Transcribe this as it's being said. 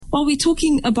Well, we're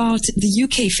talking about the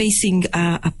UK facing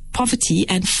poverty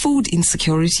and food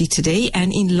insecurity today.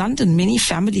 And in London, many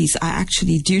families are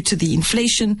actually, due to the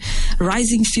inflation,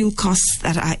 rising fuel costs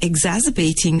that are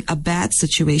exacerbating a bad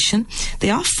situation.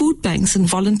 There are food banks and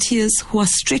volunteers who are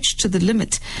stretched to the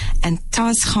limit. And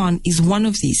Taz Khan is one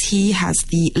of these. He has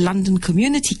the London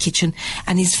Community Kitchen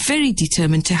and is very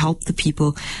determined to help the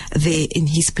people there in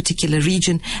his particular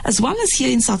region, as well as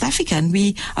here in South Africa. And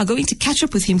we are going to catch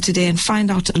up with him today and find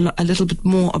out a little bit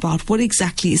more about what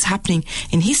exactly is happening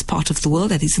in his part of the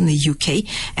world, that is in the UK,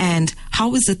 and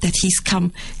how is it that he's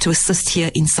come to assist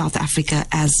here in South Africa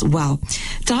as well.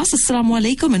 Taz, assalamu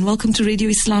alaikum and welcome to Radio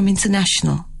Islam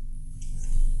International.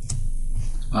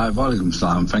 Hi, walaikum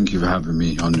salam. Thank you for having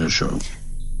me on your show.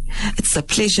 It's a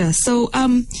pleasure. So,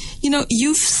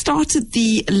 you've started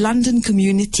the London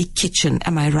Community Kitchen,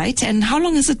 am I right? And how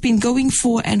long has it been going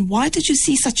for, and why did you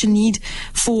see such a need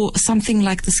for something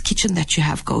like this kitchen that you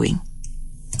have going?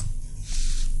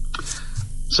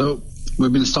 So,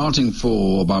 we've been starting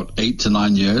for about 8 to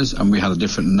 9 years, and we had a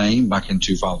different name back in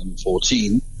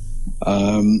 2014.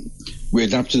 We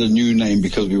adapted a new name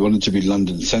because we wanted to be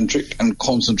London-centric and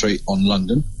concentrate on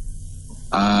London.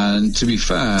 And to be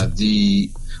fair,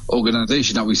 the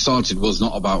organization that we started was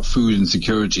not about food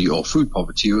insecurity or food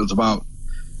poverty. It was about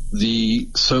the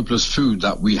surplus food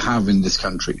that we have in this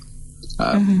country.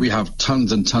 We have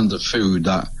tons and tons of food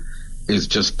that is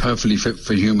just perfectly fit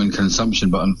for human consumption,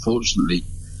 but unfortunately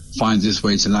finds its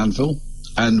way to landfill.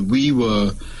 And we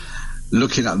were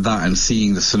looking at that and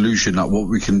seeing the solution at what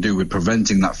we can do with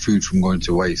preventing that food from going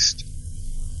to waste.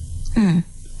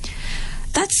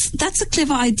 That's a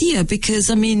clever idea because,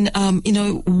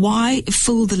 why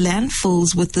fill the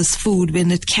landfills with this food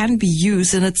when it can be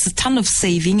used, and it's a ton of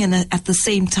saving and at the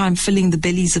same time filling the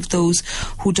bellies of those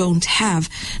who don't have.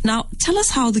 Now, tell us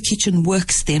how the kitchen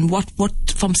works then. What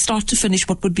from start to finish,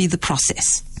 what would be the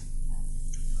process?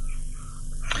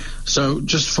 So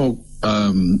just for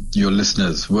your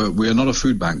listeners, we are not a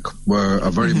food bank. We're a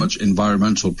very much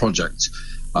environmental project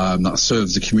that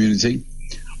serves the community.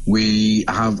 We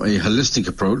have a holistic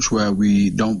approach where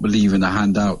we don't believe in a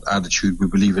handout attitude. We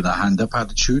believe in a hand-up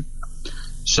attitude.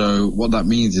 So what that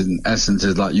means in essence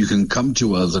is that you can come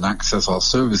to us and access our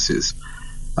services.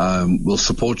 We'll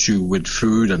support you with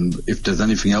food, and if there's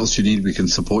anything else you need we can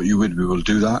support you with, we will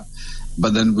do that.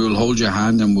 But then we'll hold your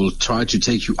hand and we'll try to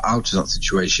take you out of that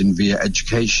situation via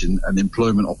education and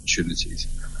employment opportunities.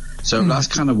 So that's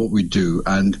kind of what we do.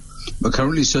 And we're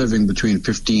currently serving between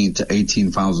 15 to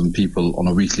 18,000 people on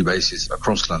a weekly basis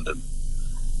across London.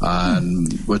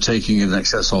 And we're taking in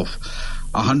excess of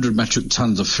 100 metric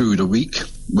tons of food a week,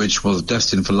 which was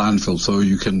destined for landfill. So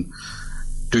you can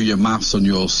do your maths on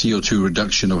your CO2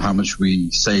 reduction of how much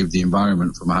we save the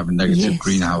environment from having negative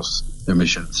greenhouse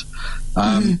emissions.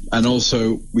 And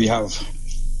also we have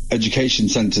education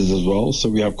centres as well. So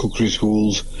we have cookery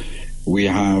schools. We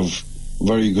have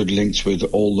very good links with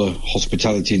all the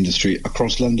hospitality industry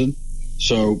across London.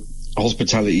 So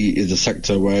hospitality is a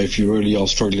sector where if you really are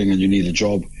struggling and you need a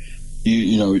job,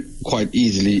 you know, quite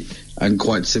easily and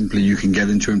quite simply you can get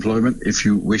into employment if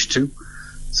you wish to.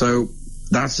 So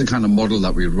that's the kind of model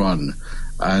that we run.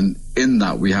 And in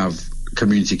that we have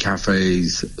community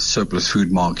cafes, surplus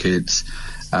food markets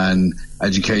and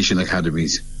education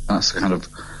academies. That's kind of,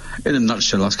 in a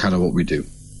nutshell, that's kind of what we do.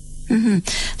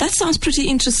 That sounds pretty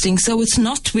interesting. So it's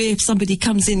not where somebody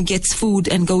comes in, gets food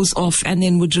and goes off and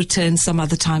then would return some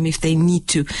other time if they need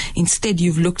to. Instead,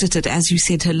 you've looked at it, as you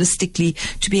said, holistically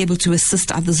to be able to assist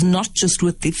others, not just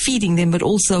with the feeding them, but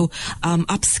also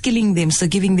upskilling them. So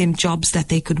giving them jobs that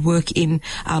they could work in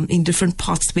different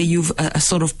parts where you've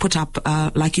sort of put up,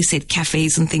 like you said,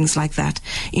 cafes and things like that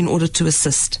in order to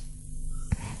assist.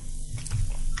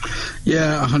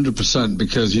 Yeah, 100%,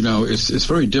 because, you know, it's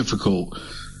very difficult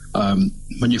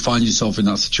when you find yourself in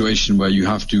that situation where you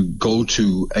have to go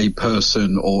to a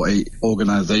person or a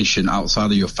organization outside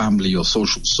of your family or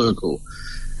social circle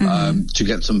to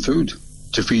get some food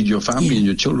to feed your family and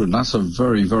your children. That's a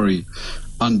very, very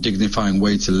undignifying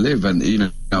way to live, and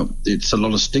you know it's a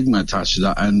lot of stigma attached to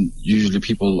that, and usually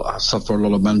people suffer a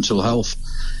lot of mental health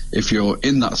if you're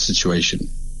in that situation.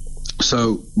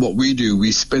 So what we do,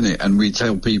 we spin it and we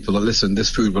tell people that, listen, this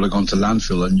food will have gone to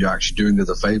landfill and you're actually doing us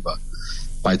a favor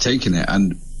by taking it,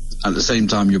 and at the same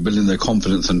time you're building their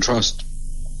confidence and trust.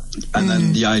 And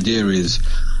then the idea is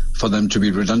for them to be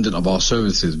redundant of our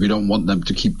services. We don't want them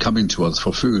to keep coming to us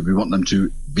for food. We want them to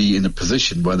be in a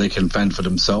position where they can fend for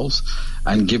themselves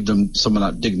and give them some of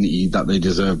that dignity that they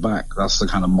deserve back. That's the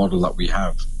kind of model that we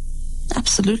have.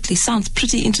 Absolutely. Sounds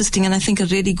pretty interesting, and I think a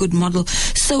really good model.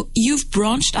 So you've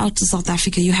branched out to South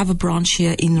Africa. You have a branch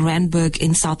here in Randburg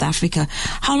in South Africa.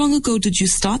 How long ago did you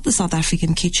start the South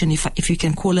African Kitchen, if you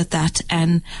can call it that,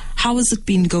 and how has it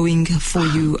been going for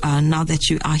you now that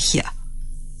you are here?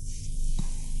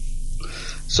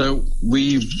 So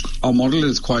our model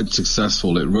is quite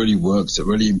successful. It really works. It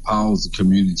really empowers the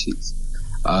communities.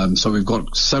 So we've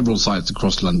got several sites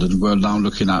across London. We're now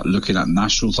looking at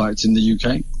national sites in the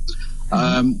UK.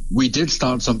 We did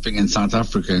start something in South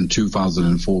Africa in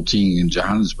 2014 in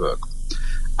Johannesburg.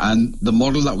 And the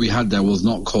model that we had there was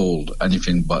not called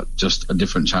anything but just a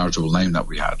different charitable name that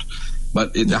we had.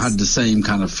 But it had the same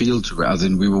kind of feel to it, as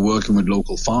in we were working with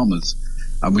local farmers.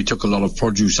 And we took a lot of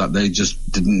produce that they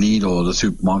just didn't need or the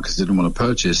supermarkets didn't want to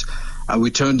purchase. And we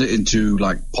turned it into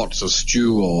like pots of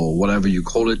stew or whatever you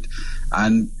call it.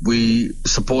 And we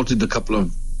supported a couple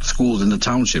of schools in the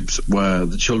townships where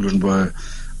the children were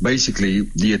basically,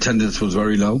 the attendance was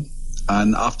very low.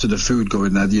 And after the food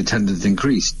going there, the attendance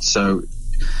increased. So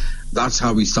that's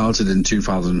how we started in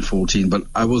 2014. But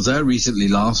I was there recently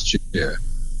last year.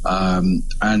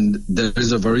 And there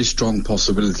is a very strong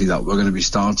possibility that we're going to be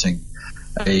starting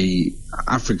a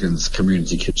Africans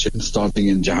community kitchen starting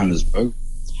in Johannesburg,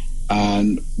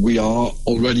 and we are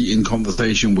already in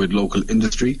conversation with local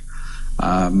industry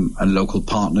and local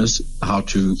partners how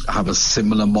to have a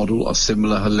similar model, a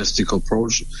similar holistic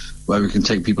approach where we can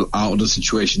take people out of the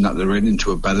situation that they're in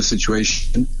into a better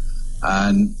situation.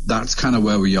 And that's kind of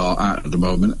where we are at the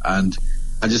moment. And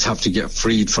I just have to get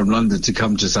freed from London to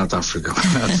come to South Africa.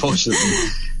 Unfortunately,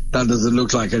 that doesn't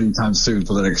look like anytime soon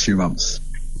for the next few months.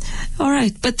 All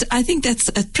right, but I think that's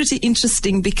pretty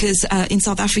interesting because in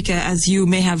South Africa, as you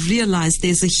may have realized,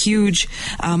 there's a huge,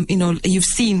 you've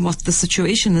seen what the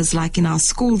situation is like in our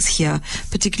schools here,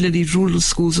 particularly rural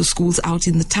schools or schools out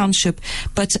in the township.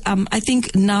 But I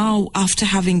think now, after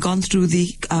having gone through the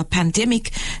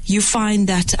pandemic, you find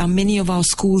that many of our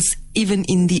schools, even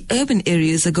in the urban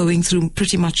areas, are going through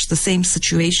pretty much the same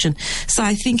situation. So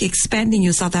I think expanding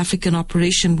your South African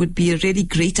operation would be a really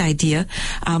great idea.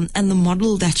 And the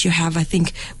model that you have, I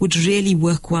think, would really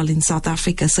work well in South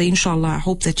Africa. So inshallah, I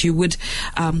hope that you would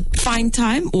find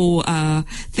time or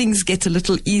things get a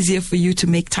little easier for you to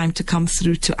make time to come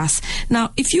through to us.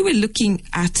 Now, if you were looking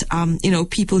at,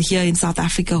 people here in South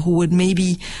Africa who would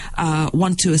maybe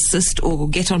want to assist or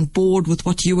get on board with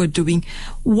what you are doing,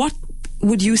 what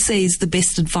would you say is the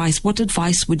best advice? What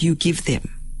advice would you give them?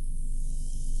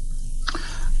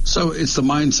 So it's the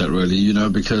mindset, really,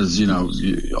 because,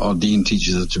 our Deen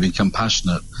teaches us to be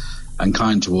compassionate and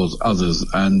kind towards others.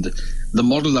 And the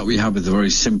model that we have is a very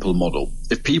simple model.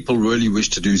 If people really wish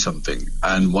to do something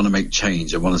and want to make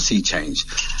change and want to see change,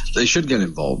 they should get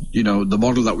involved. The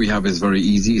model that we have is very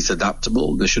easy. It's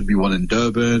adaptable. There should be one in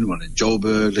Durban, one in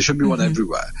Joburg. There should be one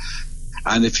everywhere.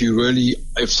 And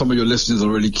if some of your listeners are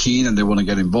really keen and they want to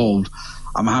get involved,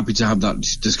 I'm happy to have that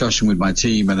discussion with my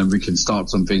team and then we can start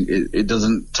something. It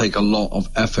doesn't take a lot of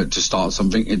effort to start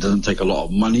something. It doesn't take a lot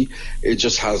of money. It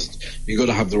just you got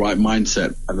to have the right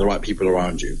mindset and the right people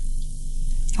around you.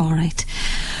 All right.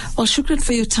 Well, shukran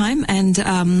for your time. And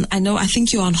I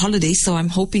think you're on holiday, so I'm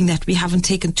hoping that we haven't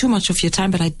taken too much of your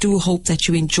time, but I do hope that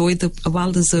you enjoy the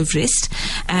well-deserved rest.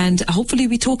 And hopefully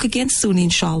we talk again soon,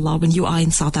 inshallah, when you are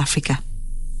in South Africa.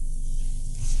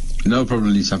 No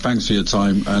problem, Lisa. Thanks for your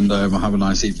time and have a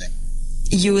nice evening.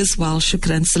 You as well.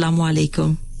 Shukran. Assalamu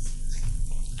alaikum.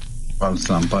 Wa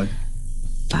alaikum. Bye.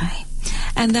 Bye.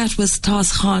 And that was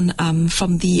Taz Khan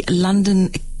from the London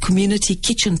Community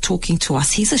Kitchen talking to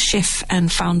us. He's a chef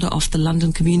and founder of the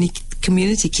London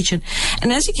Community Kitchen.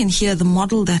 And as you can hear, the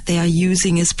model that they are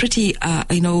using is pretty,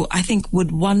 I think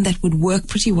one that would work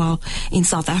pretty well in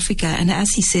South Africa. And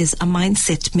as he says, a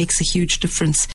mindset makes a huge difference.